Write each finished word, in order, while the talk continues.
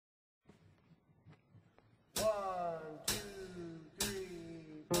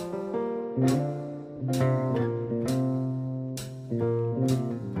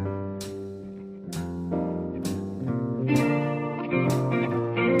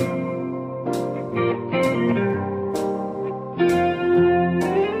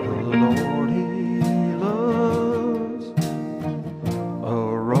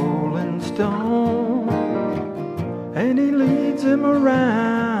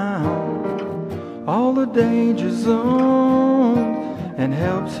danger zone and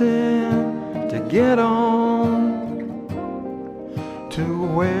helps him to get on to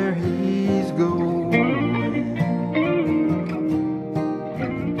where he's going.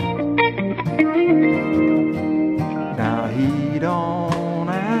 Now he don't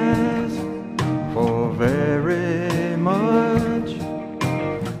ask for very much,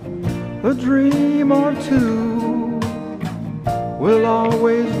 a dream or two will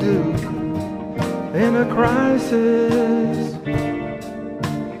always do in a crisis.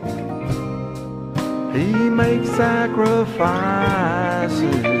 He makes sacrifices.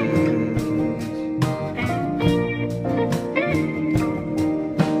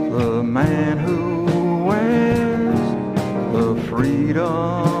 The man who wears the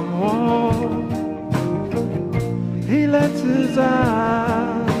freedom wall, he lets his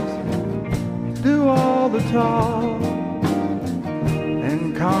eyes do all the talk,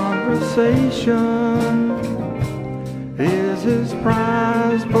 and conversation is his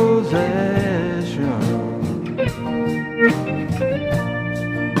prized possession.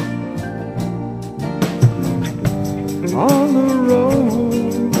 On the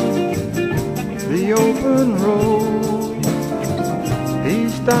road, the open road, he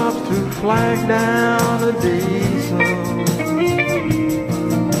stops to flag down a diesel.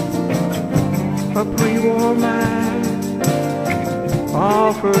 A pre-war man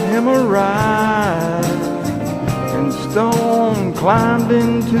offered him a ride, and Stone climbed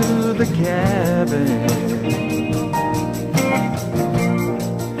into the cabin.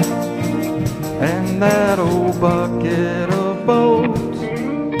 And that old bucket of bolts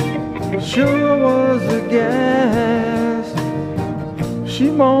sure was a gas. She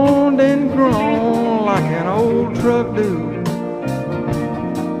moaned and groaned like an old truck do.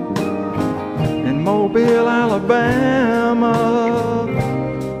 In Mobile, Alabama,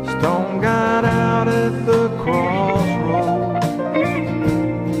 Stone got out at the crossroads,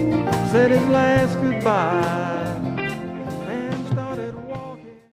 said his last goodbye